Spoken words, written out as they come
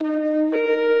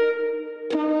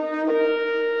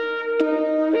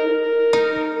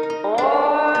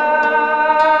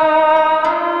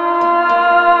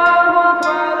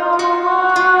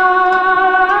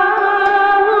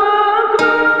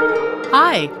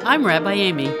Hi, I'm Rabbi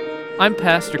Amy. I'm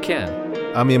Pastor Ken.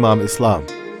 I'm Imam Islam.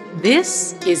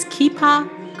 This is Kippah,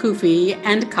 Kufi,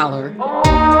 and Collar.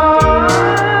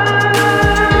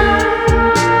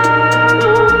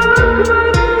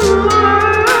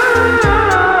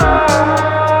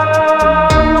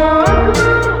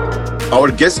 Our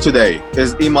guest today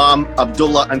is Imam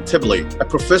Abdullah Antlepi, a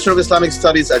professor of Islamic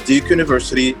studies at Duke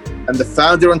University and the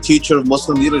founder and teacher of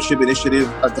Muslim Leadership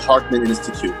Initiative at the Hartman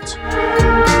Institute.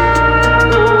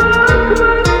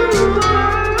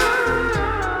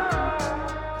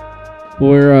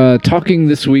 We're talking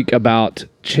this week about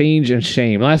change and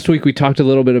shame. Last week we talked a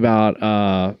little bit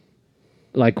about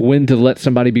like when to let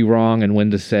somebody be wrong and when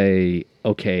to say,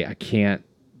 okay, I can't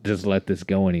just let this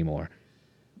go anymore.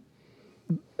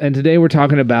 And today we're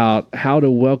talking about how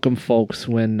to welcome folks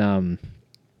when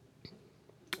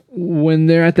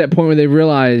they're at that point where they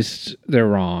realized they're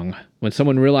wrong, when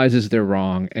someone realizes they're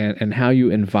wrong, and how you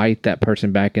invite that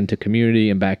person back into community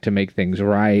and back to make things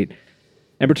right,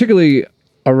 and particularly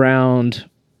around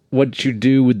what you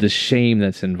do with the shame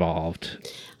that's involved.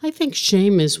 I think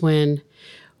shame is when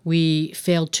we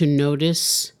fail to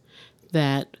notice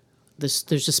that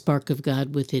there's a spark of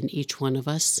God within each one of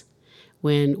us,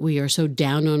 when we are so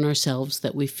down on ourselves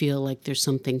that we feel like there's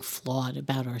something flawed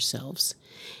about ourselves.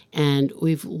 And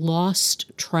we've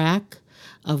lost track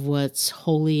of what's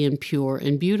holy and pure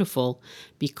and beautiful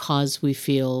because we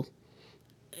feel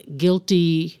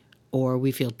guilty or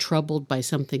we feel troubled by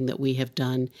something that we have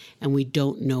done and we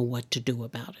don't know what to do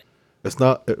about it. It's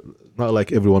not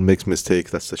like everyone makes mistakes.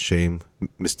 That's a shame.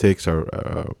 Mistakes are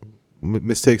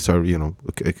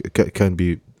can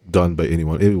be done by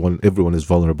anyone. Everyone is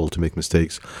vulnerable to make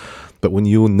mistakes. But when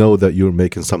you know that you're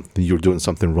doing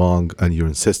something wrong and you're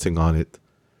insisting on it,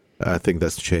 I think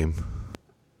that's shame.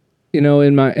 You know,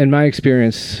 in my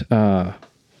experience,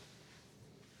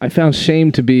 I found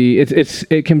shame to be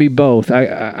it can be both.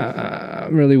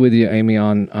 I'm really with you, Amy,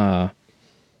 on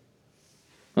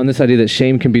this idea that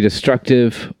shame can be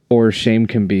destructive or shame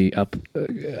can be up.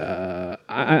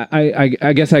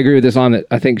 I guess I agree with this on it.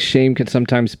 I think shame can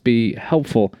sometimes be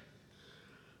helpful.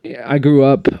 I grew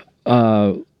up.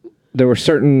 There were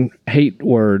certain hate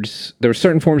words. There were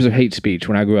certain forms of hate speech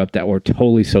when I grew up that were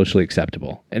totally socially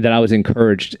acceptable, and that I was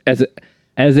encouraged as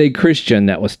a Christian.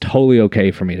 That was totally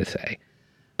okay for me to say,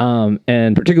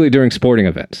 and particularly during sporting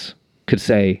events, could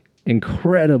say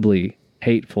incredibly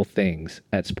hateful things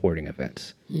at sporting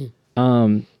events.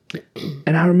 And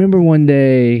I remember one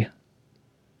day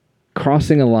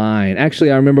crossing a line.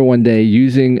 Actually, I remember one day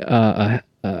using a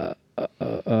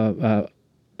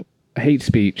hate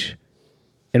speech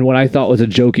in what I thought was a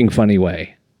joking, funny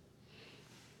way.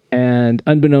 And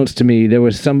unbeknownst to me, there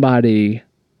was somebody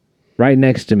right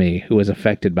next to me who was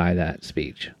affected by that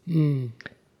speech. And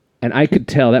I could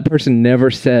tell that person never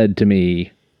said to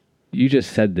me, "You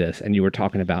just said this and you were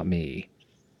talking about me."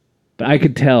 But I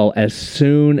could tell as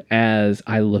soon as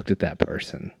I looked at that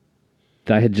person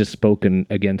that I had just spoken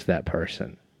against that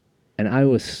person. And I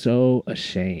was so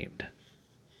ashamed.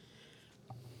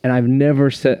 And I've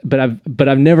never said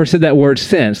that word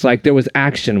since. Like, there was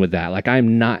action with that. Like,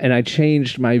 and I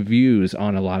changed my views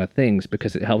on a lot of things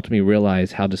because it helped me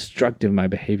realize how destructive my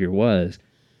behavior was.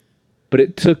 But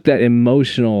it took that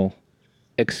emotional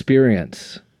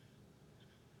experience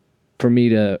for me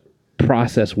to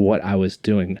process what I was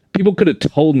doing. People could have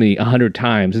told me 100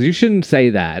 times, "You shouldn't say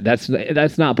that. That's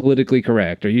not politically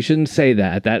correct," or "You shouldn't say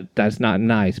that. That's not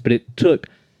nice." But it took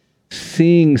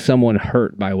seeing someone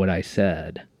hurt by what I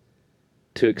said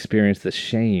to experience the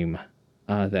shame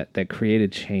that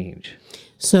created change.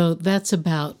 So that's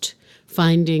about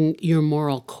finding your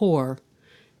moral core.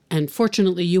 And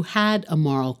fortunately, you had a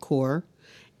moral core,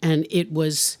 and it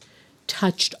was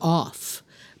touched off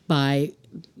by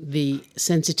the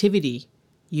sensitivity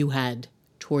you had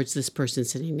towards this person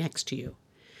sitting next to you.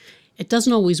 It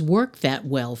doesn't always work that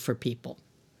well for people.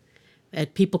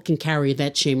 That people can carry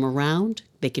that shame around.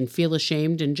 They can feel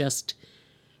ashamed and just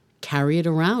carry it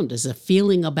around as a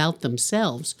feeling about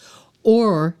themselves.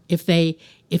 Or if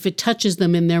it touches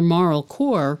them in their moral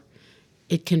core,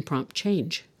 it can prompt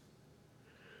change.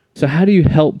 So how do you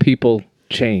help people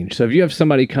change? So if you have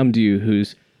somebody come to you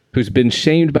who's been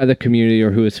shamed by the community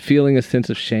or who is feeling a sense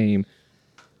of shame,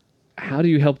 how do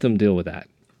you help them deal with that?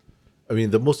 I mean,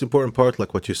 the most important part,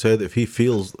 like what you said, if he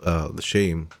feels the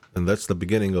shame, and that's the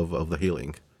beginning of the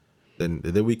healing, then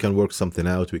we can work something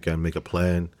out. We can make a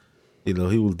plan. He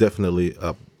will definitely,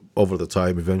 over the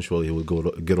time, eventually he will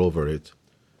get over it,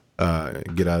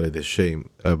 get out of this shame.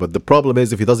 But the problem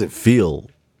is if he doesn't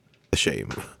feel the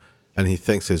shame and he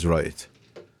thinks he's right.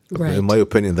 Right. In my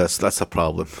opinion, that's a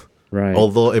problem. Right.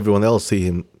 Although everyone else see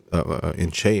him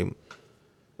in shame,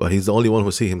 but he's the only one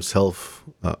who see himself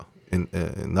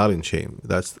not in shame.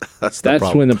 That's the That's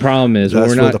problem. when the problem is. That's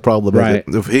We're where not, the problem right.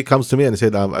 is. If he comes to me and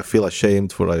said, I feel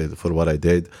ashamed for what I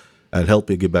did, and help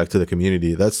me get back to the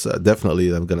community, that's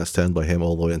definitely, I'm gonna stand by him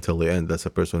all the way until the end. That's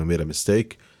a person who made a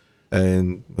mistake,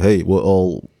 and hey, we're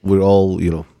all we're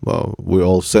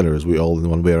all sinners. We all in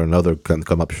one way or another can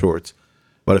come up short.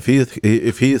 But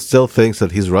if he still thinks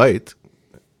that he's right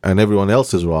and everyone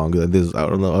else is wrong, then I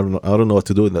don't know what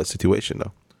to do in that situation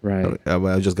now. Right.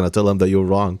 I'm just gonna tell him that you're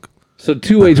wrong. So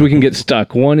 2 ways we can get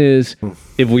stuck. One is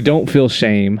if we don't feel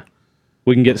shame,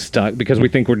 we can get stuck because we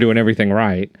think we're doing everything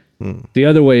right. The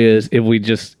other way is if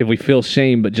we feel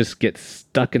shame but just get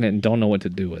stuck in it and don't know what to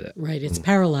do with it. Right, it's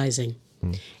paralyzing.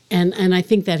 And I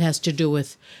think that has to do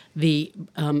with the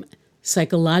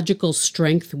psychological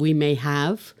strength we may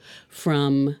have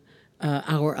from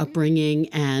our upbringing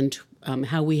and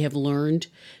how we have learned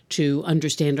to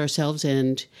understand ourselves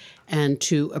and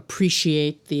to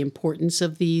appreciate the importance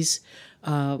of these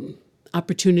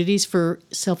opportunities for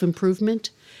self-improvement.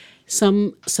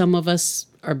 Some of us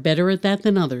are better at that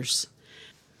than others.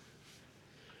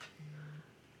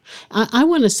 I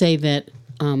want to say that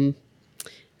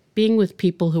being with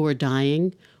people who are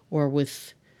dying or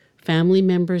with family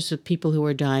members of people who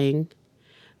are dying,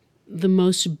 the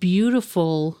most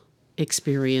beautiful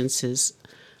experiences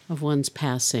of one's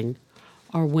passing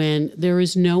are when there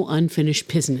is no unfinished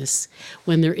business,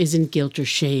 when there isn't guilt or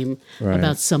shame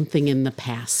about something in the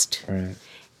past. Right.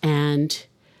 And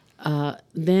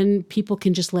then people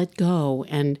can just let go,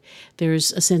 and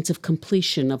there's a sense of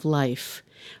completion of life.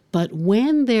 But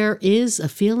when there is a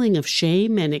feeling of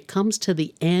shame and it comes to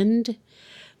the end,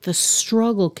 the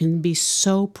struggle can be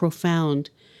so profound,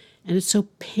 and it's so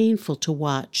painful to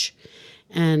watch.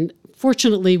 And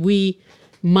fortunately, we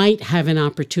might have an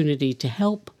opportunity to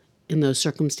help in those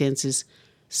circumstances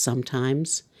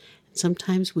sometimes.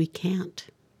 Sometimes we can't.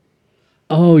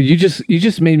 Oh, you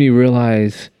just made me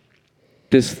realize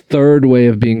this third way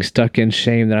of being stuck in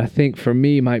shame that I think for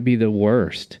me might be the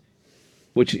worst,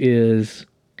 which is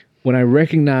when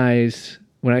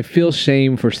I feel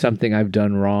shame for something I've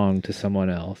done wrong to someone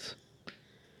else.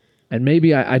 And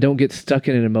maybe I don't get stuck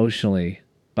in it emotionally,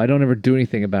 but I don't ever do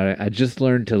anything about it. I just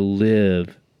learn to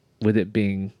live with it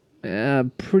being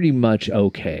pretty much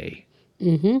okay.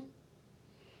 Mm-hmm.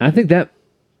 I think that,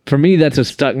 for me, that's a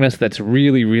stuckness that's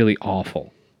really, really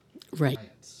awful. Right.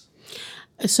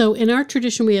 So in our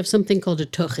tradition, we have something called a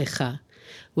tochecha,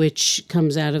 which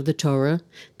comes out of the Torah.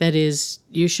 That is,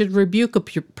 you should rebuke a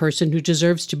person who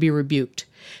deserves to be rebuked.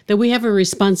 That we have a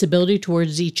responsibility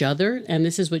towards each other, and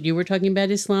this is what you were talking about,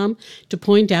 Islam, to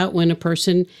point out when a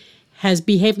person has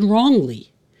behaved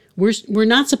wrongly. We're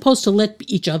not supposed to let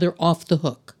each other off the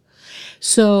hook.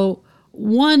 So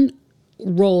one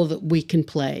role that we can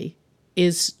play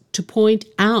is to point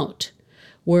out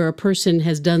where a person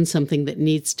has done something that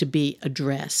needs to be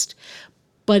addressed.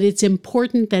 But it's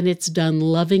important that it's done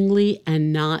lovingly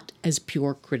and not as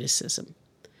pure criticism.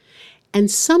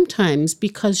 And sometimes,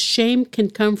 because shame can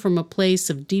come from a place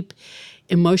of deep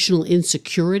emotional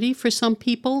insecurity for some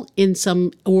people, in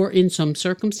some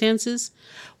circumstances,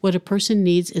 what a person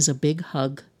needs is a big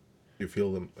hug.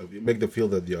 You make them feel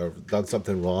that you have done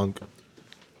something wrong,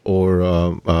 or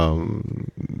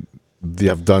they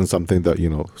have done something that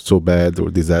so bad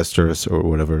or disastrous or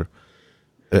whatever.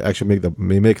 It actually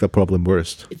may make the problem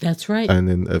worse. That's right. And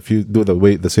then if you do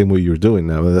the same way you're doing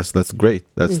now, that's great.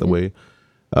 That's the way.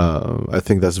 I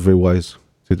think that's very wise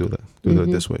to do that. Do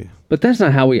it this way. But that's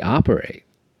not how we operate.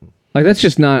 Like, that's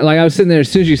just not, like, I was sitting there,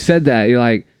 as soon as you said that, you're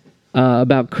like,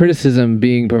 about criticism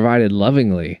being provided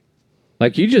lovingly.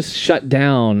 Like, you just shut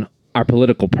down our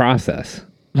political process.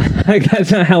 Like,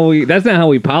 that's not how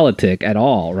we politic at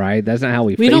all, right? That's not how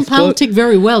we don't politic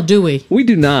very well, do we? We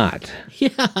do not.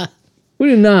 Yeah. We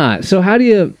do not. So how do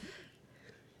you,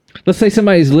 let's say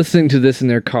somebody's listening to this in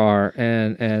their car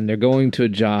and they're going to a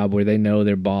job where they know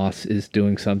their boss is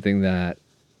doing something that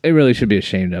they really should be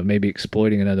ashamed of, maybe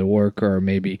exploiting another worker or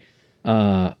maybe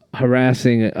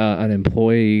harassing an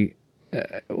employee.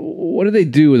 What do they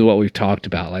do with what we've talked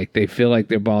about? Like, they feel like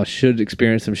their boss should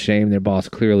experience some shame. Their boss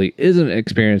clearly isn't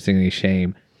experiencing any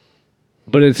shame.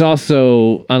 But it's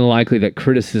also unlikely that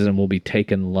criticism will be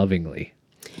taken lovingly.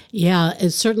 Yeah,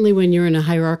 and certainly when you're in a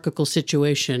hierarchical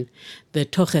situation, the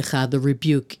tochecha, the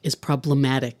rebuke, is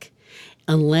problematic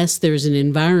unless there's an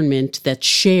environment that's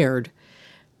shared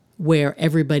where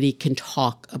everybody can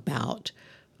talk about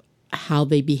how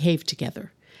they behave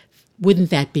together. Wouldn't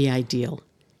that be ideal?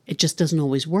 It just doesn't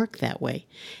always work that way.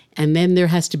 And then there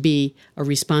has to be a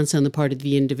response on the part of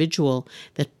the individual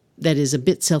that is a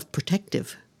bit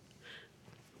self-protective.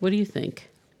 What do you think?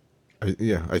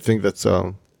 I think that's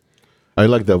I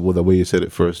like that with the way you said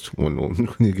it first when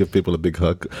you give people a big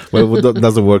hug. Well, it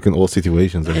doesn't work in all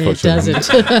situations, It unfortunately.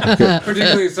 doesn't.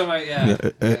 Particularly somebody,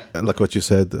 Like what you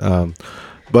said.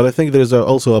 But I think there's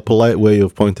also a polite way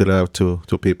of pointing it out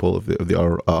to people if they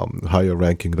are higher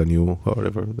ranking than you or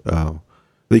whatever.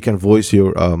 They can voice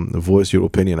your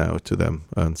opinion out to them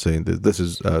and saying that this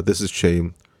is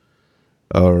shame.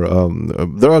 Or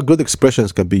there are good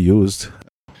expressions can be used.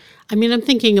 I mean, I'm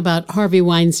thinking about Harvey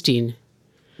Weinstein.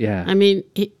 Yeah. I mean,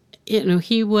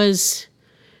 he was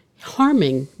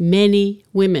harming many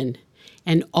women,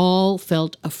 and all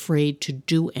felt afraid to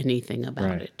do anything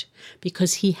about it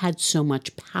because he had so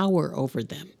much power over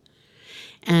them.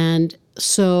 And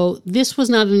so this was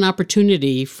not an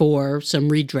opportunity for some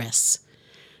redress,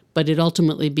 but it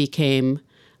ultimately became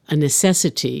a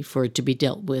necessity for it to be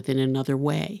dealt with in another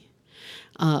way.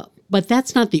 But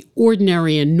that's not the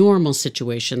ordinary and normal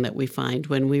situation that we find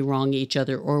when we wrong each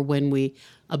other or when we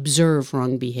observe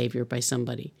wrong behavior by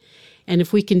somebody. And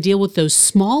if we can deal with those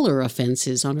smaller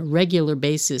offenses on a regular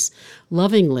basis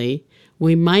lovingly,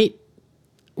 we might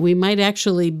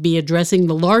actually be addressing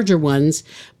the larger ones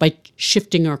by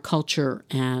shifting our culture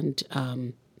and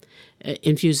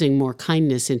infusing more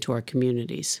kindness into our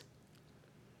communities.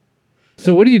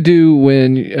 So what do you do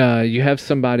when you have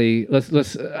somebody?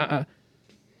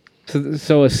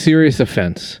 So a serious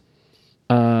offense.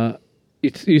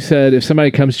 You said if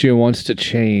somebody comes to you and wants to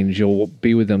change, you'll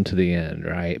be with them to the end,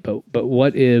 right? But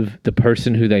what if the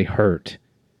person who they hurt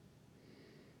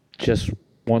just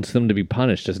wants them to be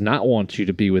punished, does not want you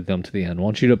to be with them to the end,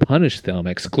 wants you to punish them,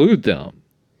 exclude them,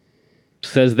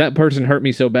 says that person hurt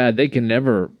me so bad they can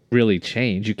never really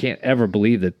change. You can't ever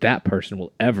believe that person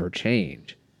will ever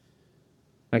change.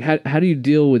 Like how do you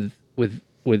deal with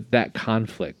that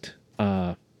conflict?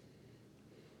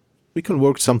 We can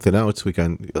work something out. We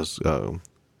can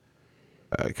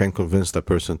I can convince that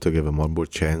person to give him one more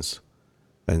chance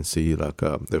and see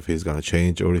if he's gonna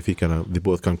change or if he can. They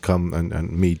both can come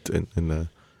and meet in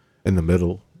the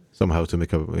middle somehow to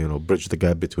make bridge the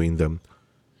gap between them.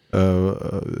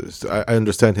 I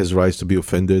understand his rights to be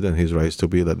offended and his rights to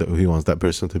be that he wants that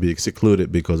person to be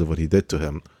excluded because of what he did to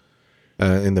him.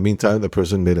 In the meantime, the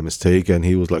person made a mistake, and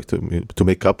he was like to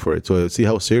make up for it. So see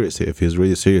how serious if he's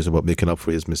really serious about making up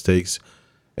for his mistakes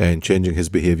and changing his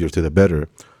behavior to the better.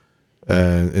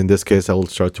 And in this case, I will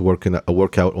start to work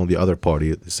out on the other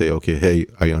party. Say, okay, hey,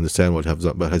 I understand what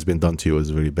has been done to you is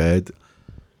very bad,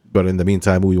 but in the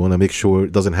meantime, we want to make sure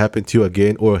it doesn't happen to you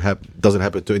again or doesn't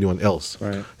happen to anyone else.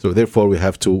 Right. So therefore, we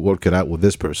have to work it out with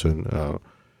this person.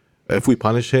 If we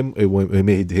punish him, he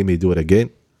may do it again.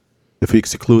 If we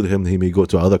exclude him, he may go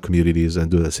to other communities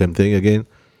and do the same thing again.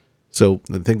 So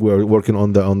I think we are working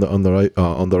on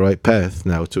the right path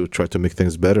now to try to make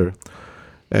things better.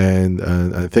 And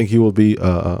I think he should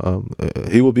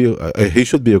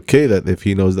be okay that if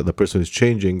he knows that the person is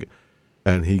changing,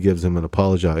 and he gives him an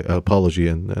apology,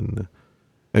 and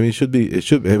I mean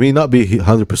it may not be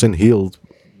 100% healed,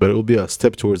 but it will be a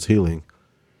step towards healing.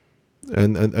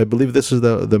 And I believe this is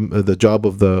the job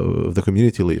of the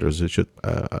community leaders. It should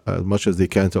as much as they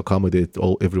can to accommodate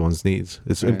everyone's needs.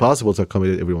 It's impossible to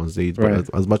accommodate everyone's needs, but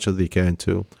as much as they can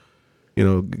to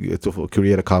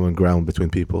create a common ground between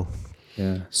people.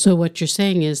 Yeah. So what you're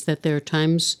saying is that there are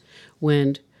times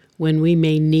when we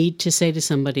may need to say to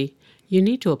somebody, you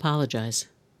need to apologize.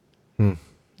 You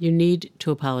need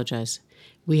to apologize.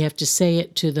 We have to say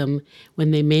it to them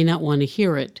when they may not want to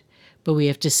hear it, but we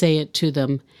have to say it to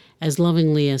them as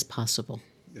lovingly as possible.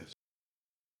 Yes.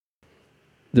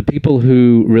 The people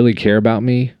who really care about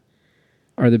me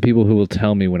are the people who will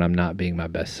tell me when I'm not being my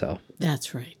best self.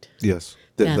 That's right. Yes,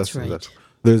 That's right.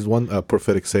 There's one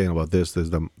prophetic saying about this.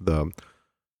 There's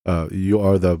you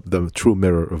are the true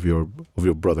mirror of your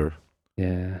brother.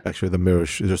 Yeah. Actually, the mirror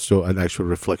is just an actual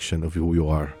reflection of who you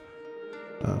are.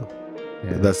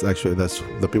 That's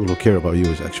the people who care about you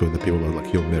is actually the people who are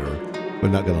like your mirror. We're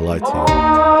not gonna lie to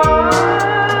you.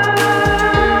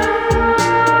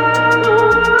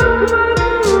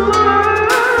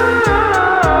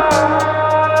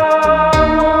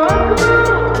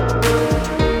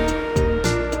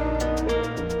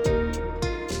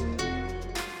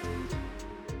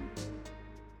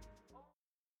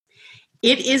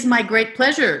 It is my great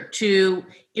pleasure to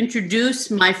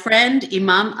introduce my friend,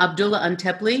 Imam Abdullah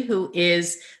Antlepi, who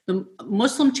is the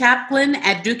Muslim chaplain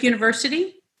at Duke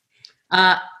University.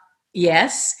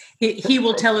 Yes, he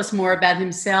will tell us more about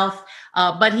himself,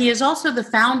 but he is also the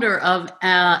founder of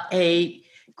a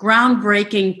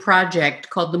groundbreaking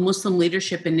project called the Muslim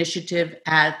Leadership Initiative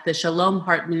at the Shalom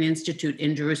Hartman Institute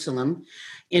in Jerusalem,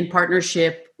 in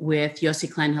partnership with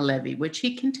Yossi Klein Halevi, which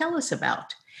he can tell us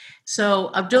about.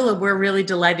 So, Abdullah, we're really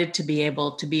delighted to be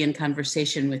able to be in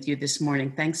conversation with you this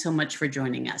morning. Thanks so much for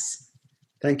joining us.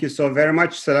 Thank you so very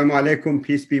much. Assalamu alaikum.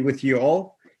 Peace be with you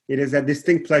all. It is a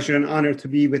distinct pleasure and honor to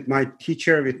be with my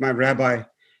teacher, with my rabbi,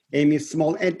 Amy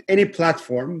Small, at any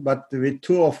platform, but with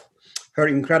two of her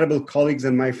incredible colleagues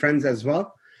and my friends as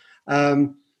well.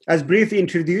 As briefly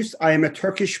introduced, I am a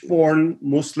Turkish-born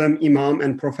Muslim imam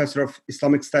and professor of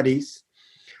Islamic studies.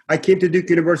 I came to Duke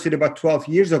University about 12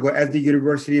 years ago as the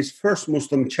university's first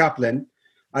Muslim chaplain.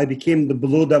 I became the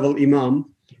Blue Devil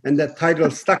Imam, and that title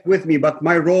stuck with me, but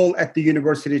my role at the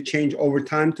university changed over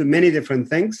time to many different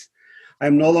things.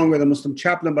 I'm no longer the Muslim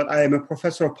chaplain, but I am a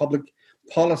professor of public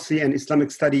policy and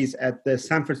Islamic studies at the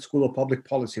Sanford School of Public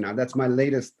Policy now. That's my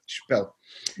latest spiel.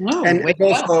 Wow, and it's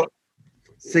also a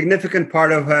significant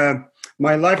part of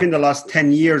my life in the last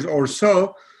 10 years or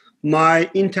so. My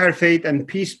interfaith and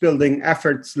peace-building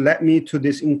efforts led me to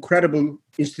this incredible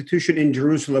institution in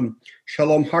Jerusalem,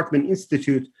 Shalom Hartman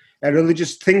Institute, a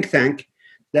religious think tank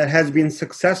that has been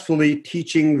successfully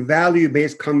teaching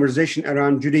value-based conversation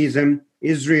around Judaism,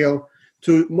 Israel,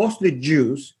 to mostly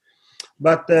Jews.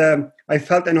 But I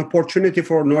felt an opportunity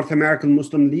for North American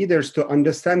Muslim leaders to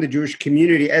understand the Jewish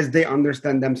community as they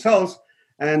understand themselves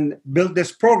and build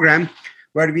this program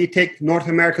where we take North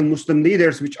American Muslim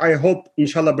leaders, which I hope,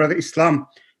 inshallah, Brother Islam,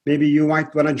 maybe you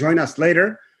might want to join us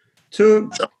later, to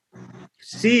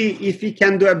see if we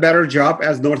can do a better job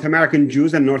as North American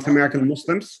Jews and North American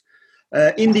Muslims.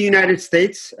 In the United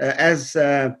States, as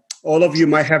all of you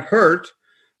might have heard,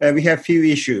 we have few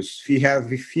issues. We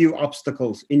have a few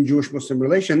obstacles in Jewish-Muslim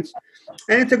relations.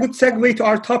 And it's a good segue to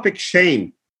our topic,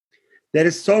 shame. There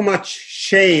is so much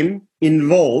shame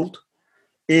involved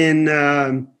in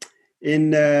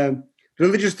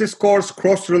religious discourse,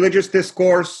 cross-religious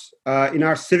discourse, in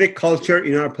our civic culture,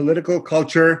 in our political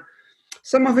culture.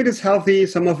 Some of it is healthy,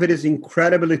 some of it is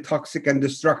incredibly toxic and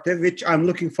destructive, which I'm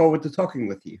looking forward to talking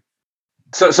with you.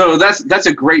 So that's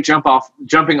a great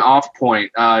jumping off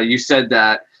point. You said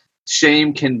that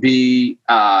shame can be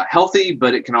healthy,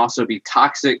 but it can also be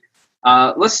toxic.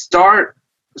 Let's start,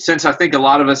 since I think a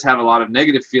lot of us have a lot of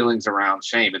negative feelings around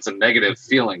shame. It's a negative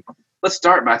feeling. Let's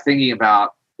start by thinking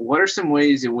about what are some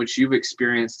ways in which you've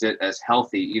experienced it as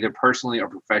healthy, either personally or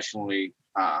professionally.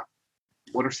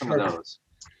 What are some of those?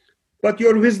 But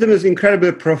your wisdom is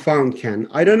incredibly profound, Ken.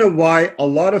 I don't know why a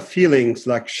lot of feelings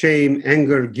like shame,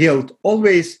 anger, guilt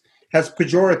always has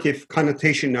pejorative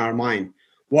connotation in our mind.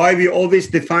 Why we always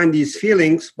define these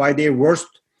feelings by their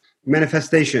worst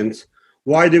manifestations.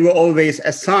 Why do we always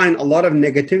assign a lot of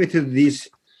negativity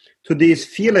to these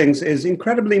feelings is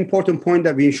incredibly important point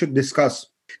that we should discuss.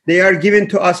 They are given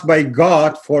to us by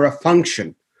God for a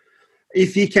function.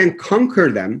 If we can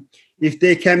conquer them, if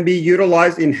they can be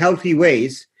utilized in healthy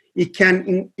ways, it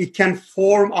can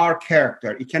form our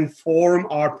character. It can form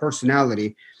our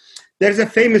personality. There's a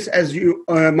famous, as you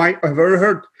might have ever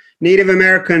heard, Native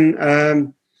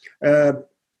American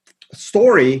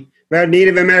story where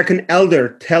Native American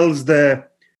elder tells the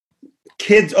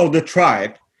kids of the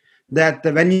tribe that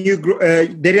when you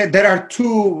there are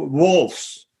two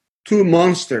wolves, two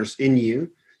monsters in you,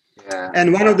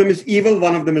 and one of them is evil,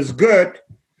 one of them is good,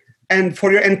 and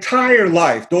for your entire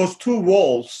life, those two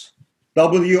wolves,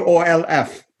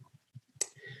 WOLF,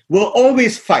 will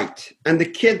always fight. And the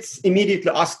kids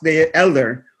immediately ask the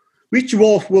elder, which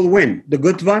wolf will win, the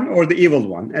good one or the evil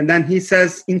one? And then he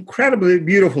says incredibly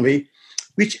beautifully,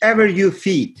 whichever you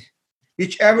feed,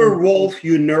 whichever wolf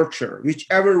you nurture,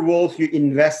 whichever wolf you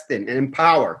invest in and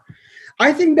empower.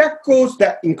 I think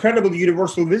that incredible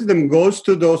universal wisdom goes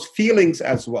to those feelings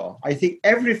as well. I think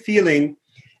every feeling,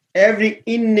 every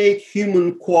innate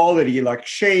human quality like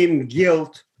shame,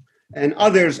 guilt, and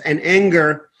others, and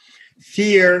anger,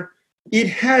 fear, it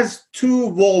has two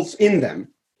wolves in them.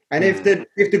 And if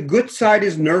the good side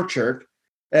is nurtured,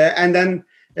 and then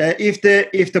if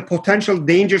the potential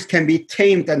dangers can be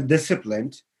tamed and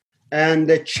disciplined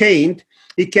and chained,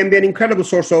 it can be an incredible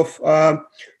source of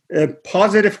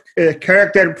positive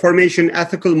character formation,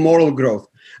 ethical, moral growth.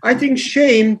 I think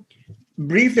shame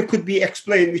briefly could be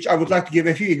explained, which I would like to give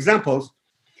a few examples.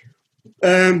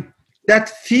 That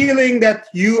feeling that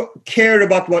you care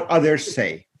about what others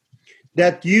say,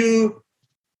 that you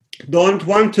don't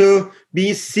want to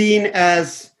be seen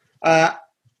as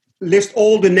list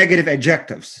all the negative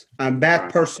adjectives,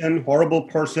 bad person, horrible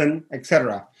person,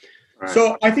 etc. Right.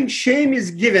 So I think shame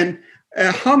is given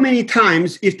how many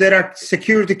times, if there are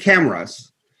security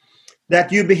cameras,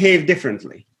 that you behave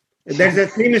differently. There's a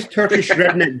famous Turkish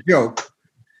redneck joke.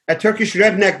 A Turkish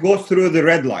redneck goes through the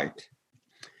red light.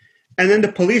 And then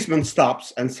the policeman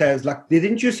stops and says, like,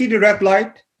 didn't you see the red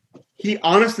light? He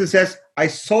honestly says, I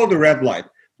saw the red light,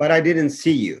 but I didn't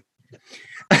see you.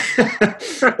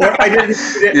 Or I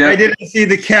didn't see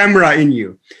the camera in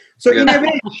you. So in a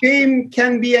way, shame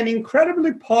can be an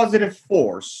incredibly positive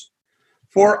force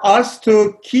for us to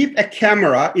keep a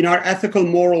camera in our ethical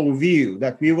moral view,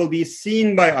 that we will be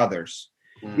seen by others.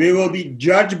 We will be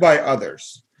judged by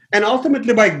others, and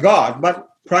ultimately by God, but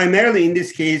primarily in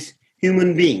this case,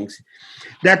 human beings,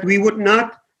 that we would not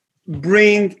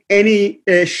bring any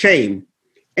shame,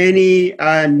 any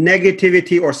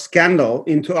negativity or scandal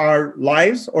into our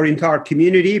lives or into our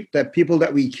community, the people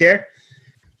that we care.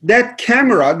 That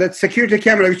camera, that security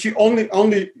camera, which you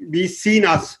only be seen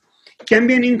as, can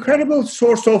be an incredible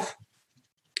source of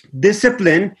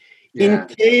discipline in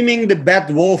taming the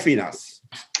bad wolf in us.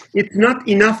 It's not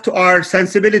enough to our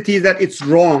sensibility that it's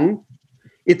wrong.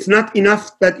 It's not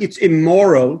enough that it's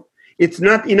immoral. It's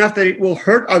not enough that it will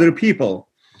hurt other people.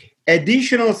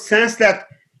 Additional sense that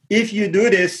if you do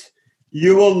this,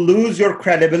 you will lose your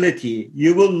credibility,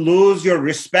 you will lose your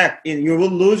respect, you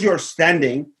will lose your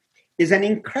standing, is an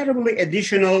incredibly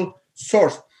additional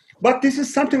source. But this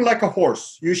is something like a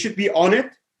horse. You should be on it.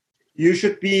 You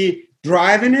should be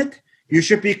driving it. You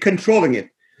should be controlling it.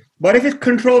 But if it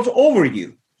controls over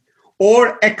you,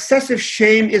 or excessive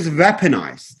shame is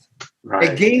weaponized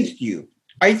against you,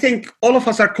 I think all of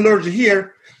us are clergy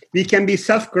here. We can be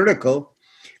self-critical.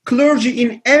 Clergy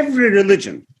in every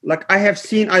religion, like I have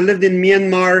seen, I lived in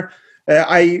Myanmar.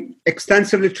 I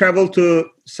extensively traveled to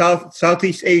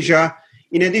Southeast Asia.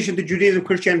 In addition to Judaism,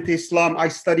 Christianity, Islam, I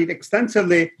studied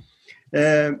extensively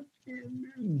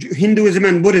Hinduism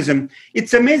and Buddhism.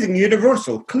 It's amazing,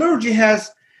 universal. Clergy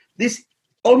has this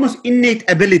almost innate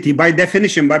ability, by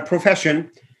definition, by profession,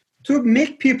 to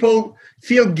make people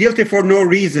feel guilty for no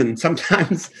reason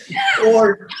sometimes,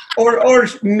 or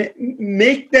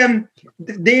make them,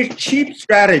 their cheap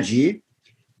strategy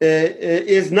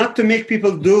is not to make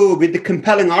people do with the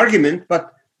compelling argument,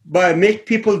 but make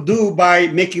people do by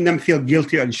making them feel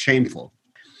guilty and shameful.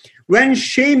 When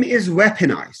shame is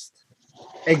weaponized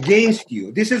against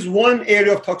you, this is one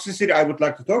area of toxicity I would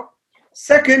like to talk.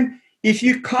 Second, if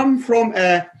you come from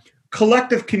a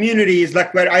collective communities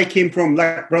like where I came from,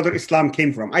 like Brother Islam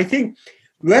came from, I think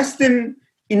Western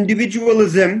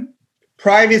individualism,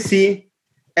 privacy,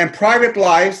 and private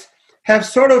lives have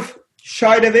sort of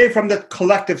shied away from that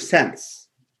collective sense.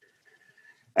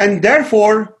 And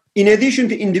therefore, in addition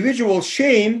to individual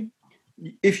shame,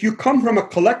 if you come from a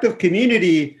collective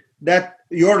community that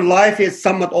your life is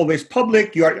somewhat always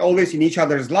public, you are always in each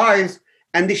other's lives,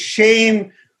 and the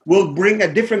shame will bring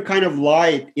a different kind of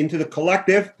light into the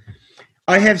collective.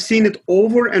 I have seen it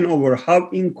over and over, how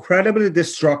incredibly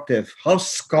destructive, how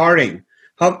scarring,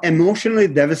 how emotionally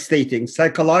devastating,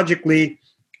 psychologically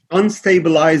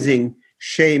unstabilizing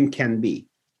shame can be.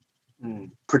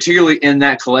 Particularly in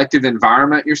that collective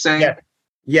environment, you're saying? Yeah.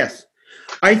 Yes.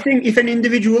 I think if an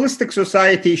individualistic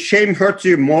society, shame hurts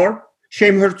you more,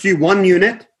 shame hurts you 1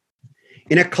 unit.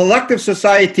 In a collective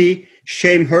society,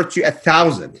 shame hurts you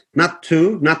 1,000, not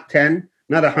 2, not 10,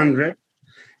 not 100,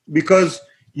 because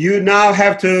you now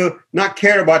have to not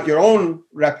care about your own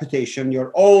reputation,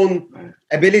 your own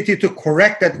ability to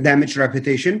correct that damaged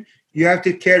reputation. You have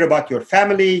to care about your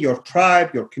family, your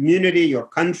tribe, your community, your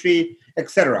country,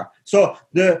 etc. So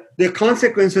the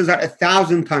consequences are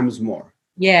 1,000 times more.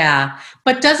 Yeah,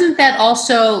 but doesn't that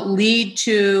also lead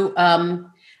to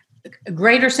a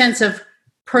greater sense of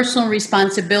personal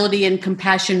responsibility and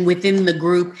compassion within the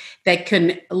group that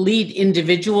can lead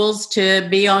individuals to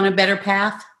be on a better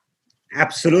path?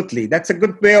 Absolutely. That's a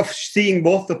good way of seeing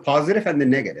both the positive and the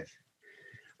negative.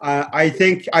 I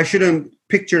think I shouldn't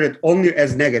picture it only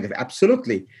as negative.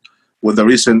 Absolutely. With the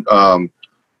recent,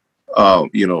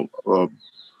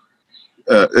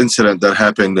 incident that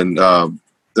happened in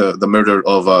the murder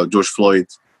of George Floyd,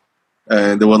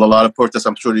 and there were a lot of protests.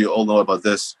 I'm sure you all know about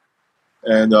this,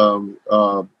 and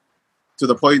to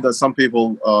the point that some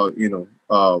people,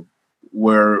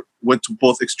 went to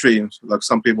both extremes. Like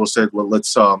some people said, well,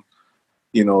 let's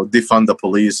defund the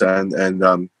police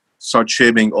and start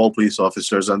shaming all police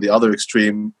officers. And the other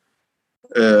extreme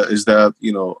is that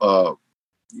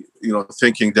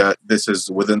thinking that this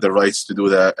is within the rights to do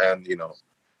that, and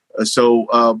so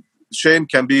shame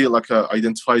can be like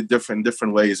identified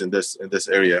different ways in this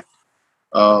area.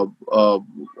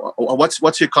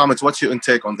 What's your comments? What's your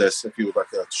intake on this? If you would like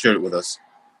to share it with us.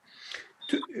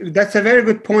 That's a very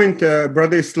good point,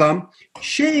 Brother Islam.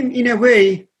 Shame, in a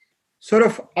way, sort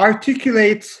of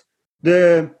articulates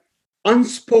the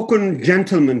unspoken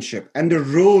gentlemanship and the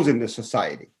rules in the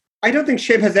society. I don't think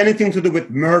shame has anything to do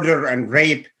with murder and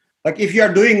rape. Like if you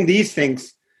are doing these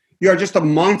things, you are just a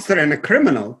monster and a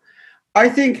criminal. I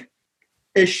think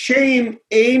shame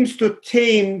aims to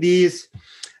tame these.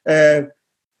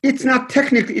 It's not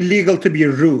technically illegal to be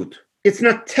rude. It's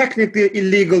not technically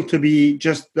illegal to be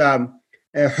just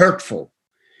hurtful.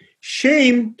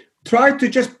 Shame tried to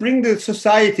just bring the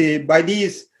society by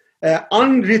these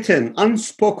unwritten,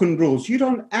 unspoken rules. You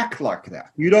don't act like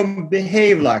that. You don't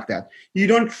behave like that. You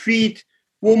don't treat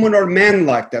woman or man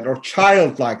like that, or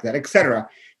child like that, etc.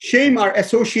 Shame are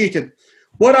associated.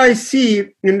 What I see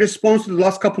in response to the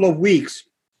last couple of weeks,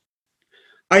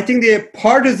 I think the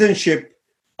partisanship,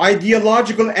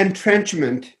 ideological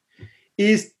entrenchment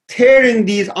is tearing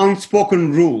these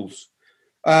unspoken rules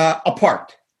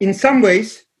apart. In some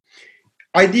ways,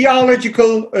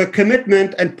 ideological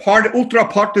commitment and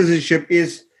ultra-partisanship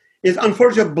is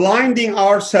unfortunately blinding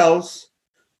ourselves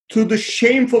to the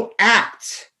shameful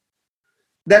acts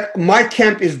that my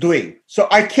camp is doing. So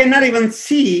I cannot even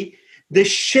see the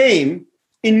shame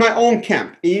in my own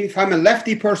camp. If I'm a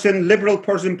lefty person, liberal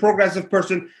person, progressive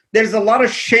person, there's a lot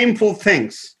of shameful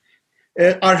things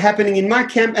are happening in my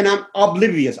camp, and I'm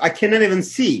oblivious. I cannot even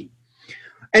see.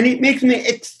 And it makes me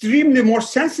extremely more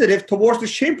sensitive towards the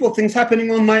shameful things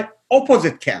happening on my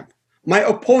opposite camp, my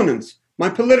opponents, my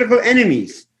political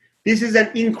enemies. This is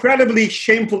an incredibly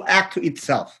shameful act to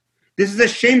itself. This is a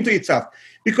shame to itself,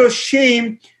 because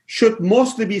shame should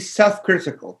mostly be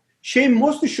self-critical. Shame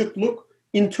mostly should look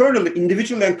internally,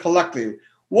 individually, and collectively.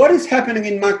 What is happening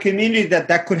in my community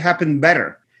that could happen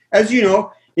better? As you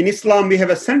know, in Islam, we have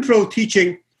a central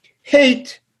teaching,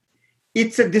 hate.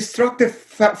 It's a destructive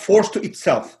force to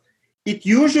itself. It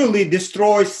usually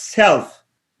destroys self,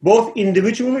 both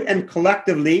individually and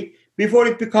collectively, before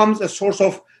it becomes a source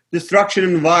of destruction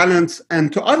and violence.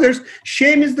 And to others,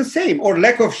 shame is the same, or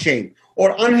lack of shame,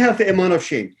 or unhealthy amount of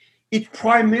shame. It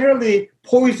primarily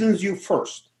poisons you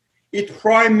first. It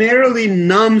primarily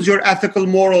numbs your ethical,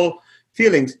 moral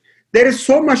feelings. There is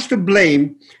so much to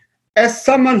blame. As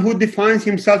someone who defines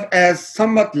himself as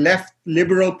somewhat left,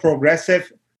 liberal,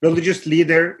 progressive, religious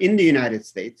leader in the United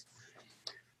States,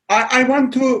 I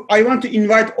want to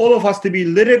invite all of us to be a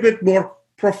little bit more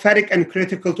prophetic and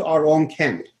critical to our own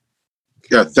camp.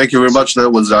 Yeah, thank you very much.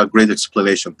 That was a great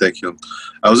explanation. Thank you.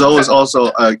 I was always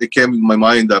also, it came in my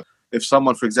mind that if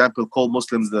someone, for example, called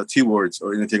Muslims the T-words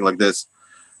or anything like this,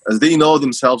 as they know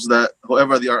themselves that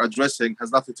whoever they are addressing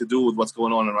has nothing to do with what's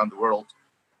going on around the world.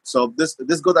 So this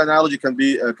good analogy can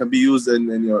be used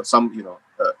in some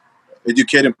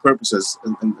educating purposes,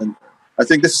 and I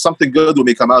think this is something good when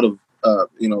we come out of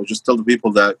just tell the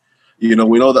people that we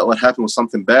know that what happened was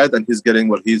something bad, and he's getting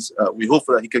what he's we hope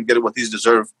that he can get what he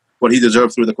deserved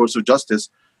through the course of justice.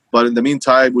 But in the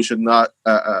meantime, we should not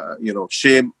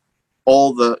shame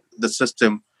all the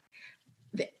system.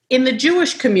 In the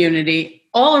Jewish community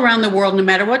all around the world, no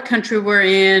matter what country we're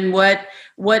in, what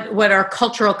our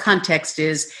cultural context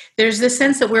is, there's this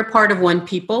sense that we're part of one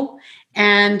people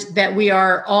and that we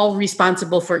are all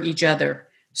responsible for each other.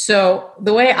 So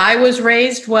the way I was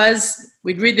raised was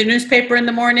we'd read the newspaper in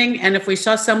the morning, and if we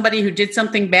saw somebody who did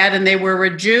something bad and they were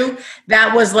a Jew,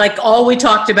 that was like all we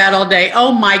talked about all day.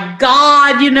 Oh my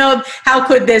God, how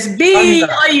could this be?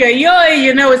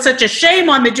 It's such a shame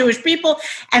on the Jewish people.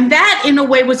 And that in a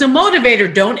way was a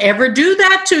motivator. Don't ever do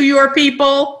that to your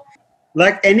people.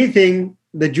 Like anything,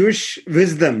 the Jewish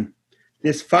wisdom,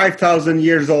 this 5,000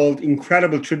 years old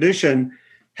incredible tradition,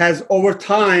 has over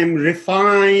time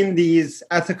refined these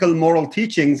ethical, moral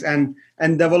teachings and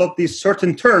developed these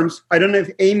certain terms. I don't know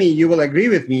if, Amy, you will agree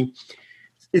with me.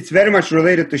 It's very much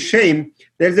related to shame.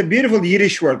 There's a beautiful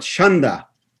Yiddish word, shanda.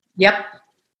 Yep.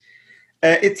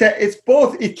 It's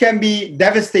both. It can be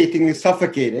devastating and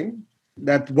suffocating,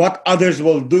 that what others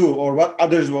will do or what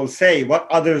others will say, what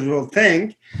others will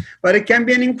think, but it can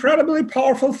be an incredibly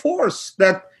powerful force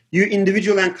that you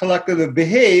individually and collectively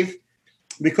behave,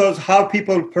 because how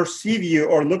people perceive you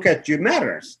or look at you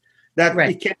matters. That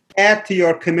right. It can add to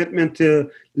your commitment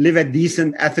to live a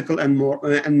decent, ethical, and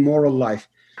moral life.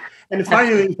 And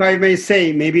finally, if I may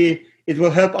say, maybe it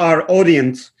will help our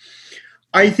audience,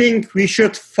 I think we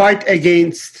should fight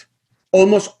against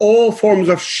almost all forms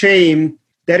of shame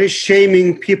that is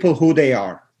shaming people who they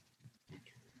are.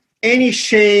 Any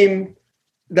shame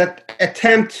that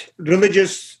attempt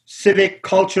religious, civic,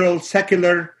 cultural,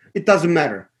 secular, it doesn't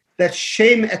matter. That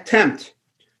shame attempt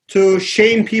to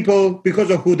shame people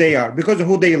because of who they are, because of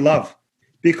who they love,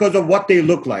 because of what they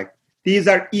look like. These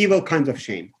are evil kinds of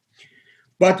shame.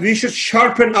 But we should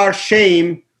sharpen our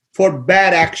shame for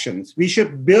bad actions. We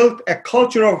should build a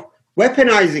culture of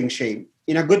weaponizing shame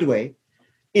in a good way,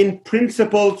 in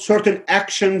principle, certain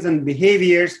actions and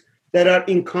behaviors that are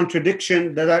in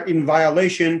contradiction, that are in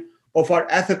violation of our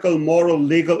ethical, moral,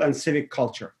 legal, and civic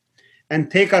culture,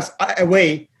 and take us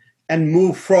away and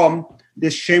move from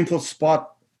this shameful spot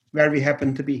where we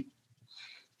happen to be.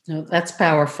 No, that's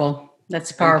powerful.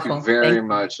 That's powerful. Thank you very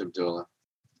much, Abdullah.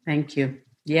 Thank you.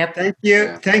 Yep. Thank you.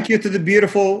 Yeah. Thank you to the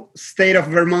beautiful state of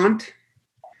Vermont.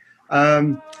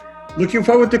 Looking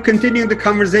forward to continuing the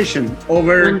conversation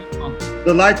over Wonderful.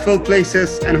 delightful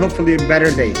places and hopefully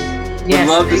better days. Yes,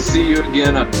 We'd love to thank see you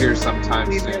again up here sometime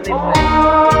you. We soon. really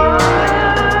would.